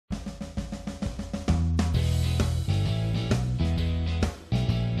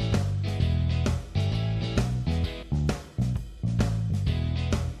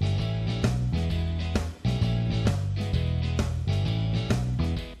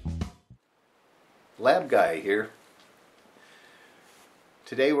Labguy here.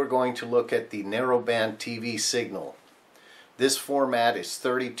 Today we're going to look at the narrowband TV signal. This format is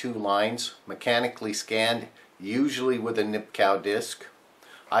 32 lines, mechanically scanned, usually with a NBTV disc.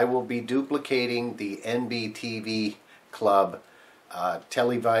 I will be duplicating the NBTV Club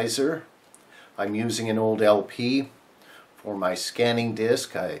televisor. I'm using an old LP for my scanning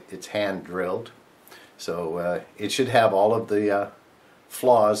disc. It's hand drilled, so it should have all of the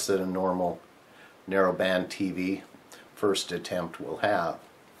flaws that a normal narrowband TV first attempt will have.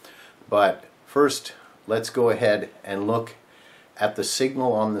 But first, let's go ahead and look at the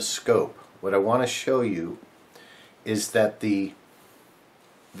signal on the scope. What I want to show you is that the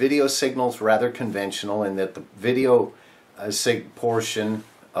video signal is rather conventional in that the video portion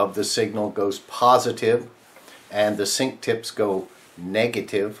of the signal goes positive and the sync tips go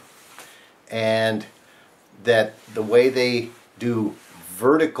negative, and that the way they do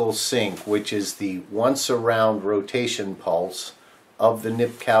vertical sync, which is the once around rotation pulse of the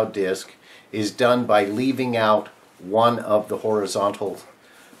NBTV disc, is done by leaving out one of the horizontal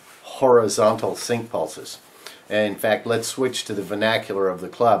sync pulses. And in fact, let's switch to the vernacular of the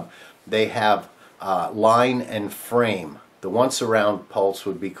club. They have line and frame. The once around pulse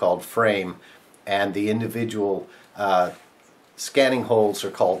would be called frame, and the individual scanning holes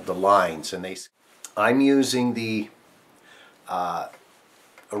are called the lines. And I'm using the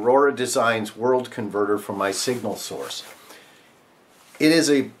Aurora Designs World Converter for my signal source. It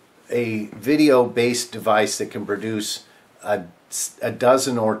is a video-based device that can produce a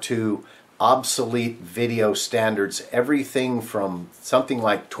dozen or two obsolete video standards, everything from something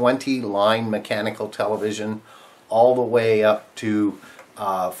like 20-line mechanical television all the way up to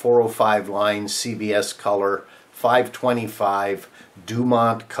 405-line CBS color, 525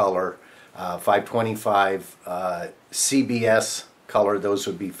 Dumont color, 525 CBS color. Those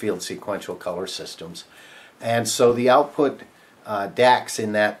would be field sequential color systems. And so the output DACs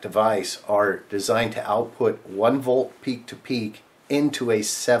in that device are designed to output 1 volt peak to peak into a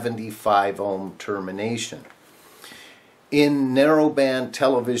 75 ohm termination. In narrowband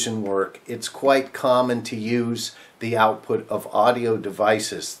television work, it's quite common to use the output of audio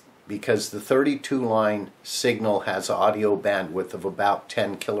devices because the 32 line signal has audio bandwidth of about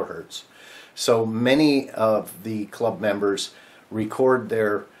 10 kilohertz. So many of the club members record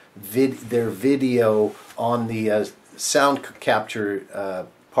their video on the sound capture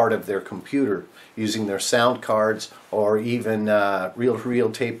part of their computer using their sound cards or even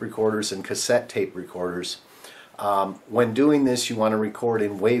reel-to-reel tape recorders and cassette tape recorders. When doing this, you want to record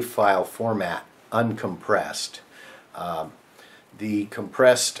in WAV file format, uncompressed. The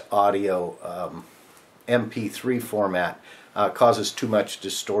compressed audio MP3 format causes too much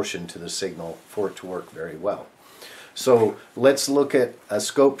distortion to the signal for it to work very well. So let's look at a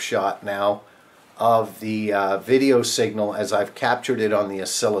scope shot now of the video signal as I've captured it on the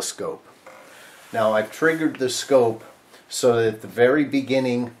oscilloscope. Now I've triggered the scope so that at the very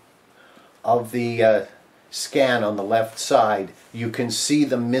beginning of the scan on the left side you can see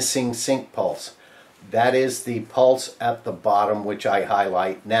the missing sync pulse. That is the pulse at the bottom, which I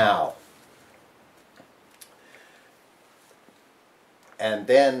highlight now. And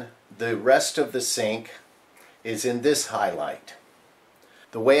then the rest of the sync is in this highlight.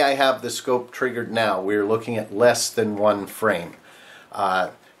 The way I have the scope triggered now, we're looking at less than 1 frame.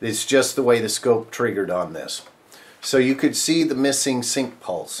 It's just the way the scope triggered on this. So you could see the missing sync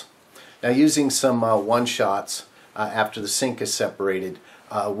pulse. Now using some one-shots after the sync is separated,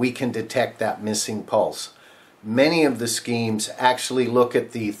 we can detect that missing pulse. Many of the schemes actually look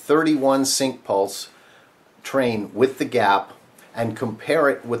at the 31 sync pulse train with the gap and compare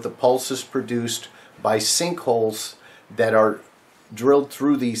it with the pulses produced by sync holes that are drilled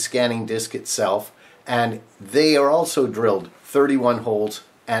through the scanning disc itself, and they are also drilled 31 holes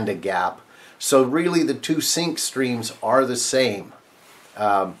and a gap. So really the two sync streams are the same.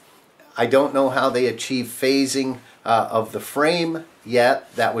 I don't know how they achieve phasing of the frame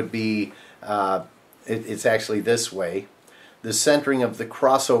yet. That would be, it's actually this way, the centering of the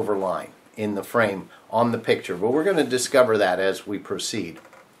crossover line in the frame on the picture. But we're going to discover that as we proceed.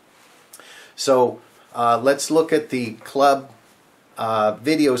 So let's look at the club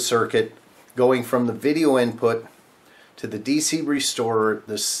video circuit going from the video input to the DC restorer,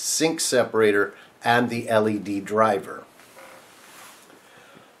 the sync separator, and the LED driver.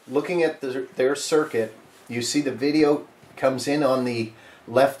 Looking at their circuit, you see the video comes in on the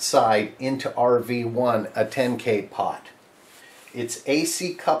left side into RV1, a 10K pot. It's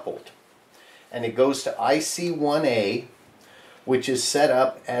AC coupled, and it goes to IC1A, which is set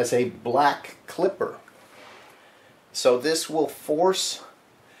up as a black clipper. So this will force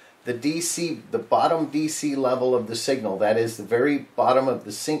the DC, the bottom DC level of the signal, that is the very bottom of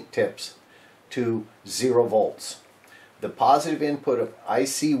the sync tips, to 0 volts. The positive input of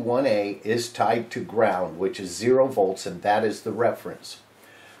IC1A is tied to ground, which is 0 volts, and that is the reference.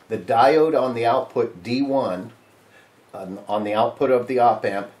 The diode on the output D1, on the output of the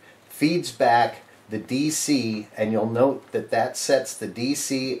op-amp, feeds back the DC, and you'll note that that sets the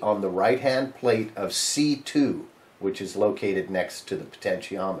DC on the right-hand plate of C2, which is located next to the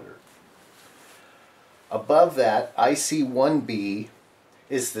potentiometer. Above that, IC1B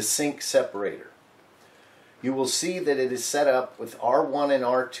is the sync separator. You will see that it is set up with R1 and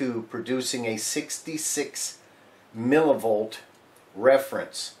R2 producing a 66 millivolt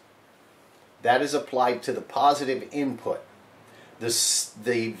reference. That is applied to the positive input.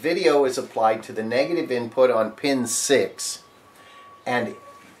 The video is applied to the negative input on pin 6, and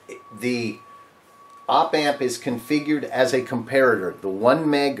the op-amp is configured as a comparator. The 1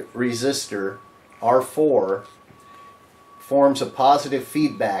 meg resistor, R4, forms a positive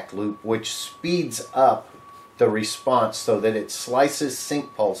feedback loop which speeds up the response so that it slices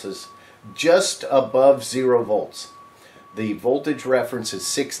sync pulses just above 0 volts. The voltage reference is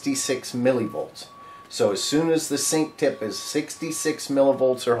 66 millivolts. So as soon as the sync tip is 66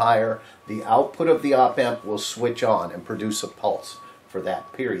 millivolts or higher, the output of the op-amp will switch on and produce a pulse for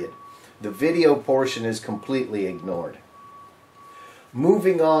that period. The video portion is completely ignored.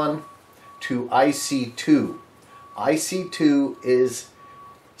 Moving on to IC2. IC2 is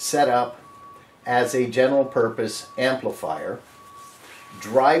set up as a general purpose amplifier,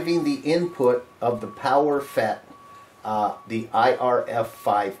 driving the input of the power FET, the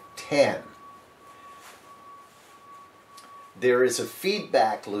IRF510. There is a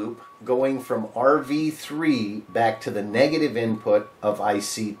feedback loop going from RV3 back to the negative input of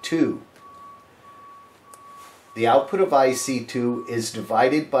IC2. The output of IC2 is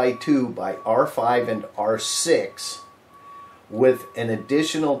divided by 2 by R5 and R6 with an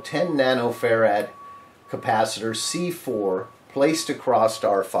additional 10 nanofarad capacitor C4 placed across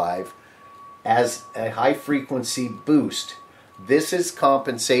R5 as a high frequency boost. This is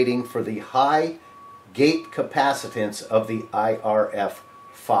compensating for the high gate capacitance of the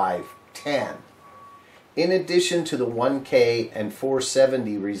IRF510. In addition to the 1K and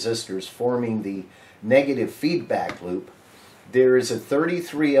 470 resistors forming the negative feedback loop, there is a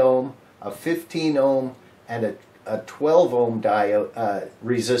 33 ohm, a 15 ohm, and a 12 ohm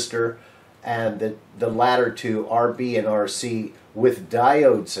resistor, and the latter two, RB and RC, with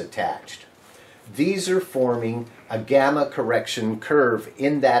diodes attached. These are forming a gamma correction curve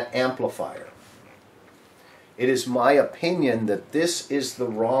in that amplifier. It is my opinion that this is the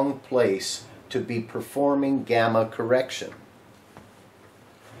wrong place to be performing gamma correction,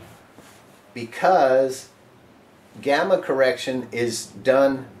 because gamma correction is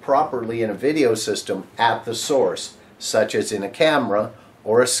done properly in a video system at the source, such as in a camera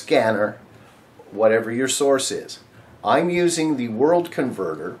or a scanner, whatever your source is. I'm using the world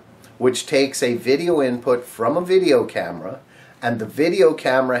converter, which takes a video input from a video camera, and the video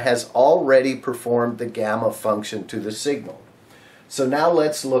camera has already performed the gamma function to the signal. So now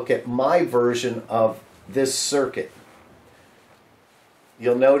let's look at my version of this circuit.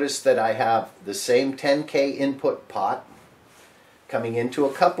 You'll notice that I have the same 10K input pot coming into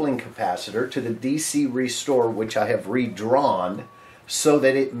a coupling capacitor to the DC restore, which I have redrawn so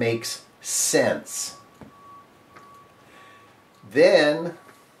that it makes sense. Then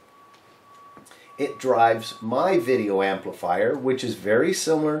it drives my video amplifier, which is very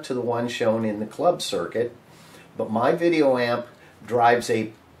similar to the one shown in the club circuit, but my video amp drives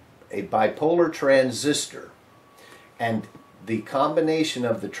a bipolar transistor, and the combination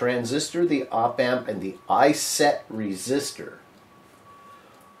of the transistor, the op-amp, and the I-set resistor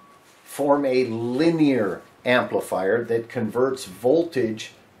form a linear amplifier that converts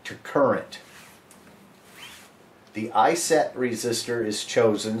voltage to current. The I-set resistor is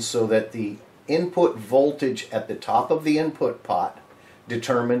chosen so that the input voltage at the top of the input pot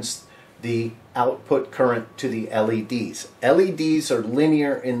determines the output current to the LEDs. LEDs are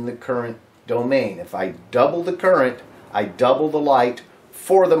linear in the current domain. If I double the current, I double the light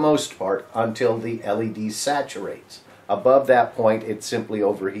for the most part until the LED saturates. Above that point, it simply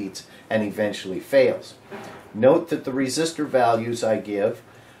overheats and eventually fails. Note that the resistor values I give,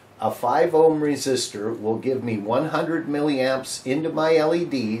 a 5 ohm resistor will give me 100 milliamps into my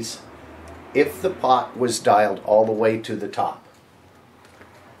LEDs if the pot was dialed all the way to the top.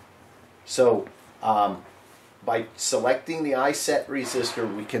 So by selecting the I-set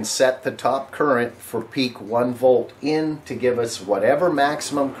resistor, we can set the top current for peak 1 volt in to give us whatever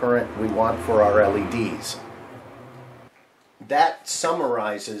maximum current we want for our LEDs. that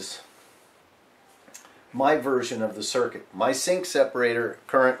summarizes my version of the circuit. My sync separator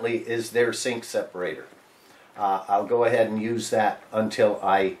currently is their sync separator. I'll go ahead and use that until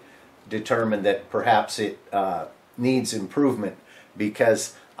I determine that perhaps it needs improvement,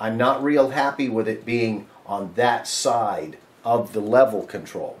 because I'm not real happy with it being on that side of the level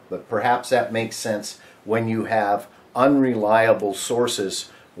control. But perhaps that makes sense when you have unreliable sources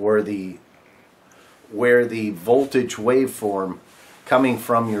where the voltage waveform coming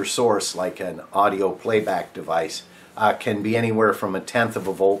from your source, like an audio playback device, can be anywhere from 1/10 of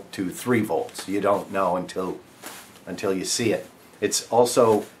a volt to 3 volts. You don't know until you see it. It's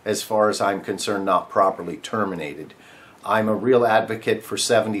also, as far as I'm concerned, not properly terminated. I'm a real advocate for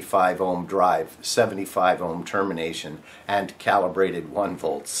 75 ohm drive, 75 ohm termination, and calibrated 1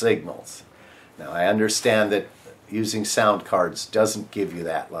 volt signals. Now, I understand that using sound cards doesn't give you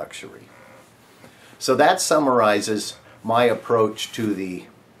that luxury. So that summarizes my approach to the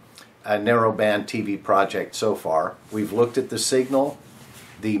narrowband TV project so far. We've looked at the signal,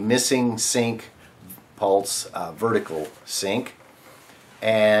 the missing sync pulse, vertical sync,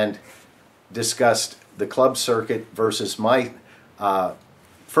 and discussed the club circuit versus my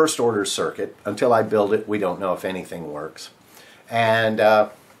first order circuit. Until I build it, we don't know if anything works. And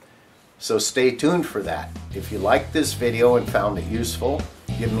so stay tuned for that. If you liked this video and found it useful,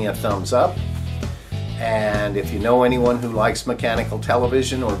 give me a thumbs up. And if you know anyone who likes mechanical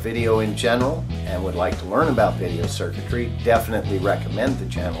television or video in general and would like to learn about video circuitry, definitely recommend the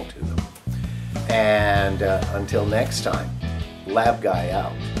channel to them. And until next time, Labguy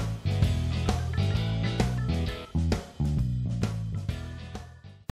out.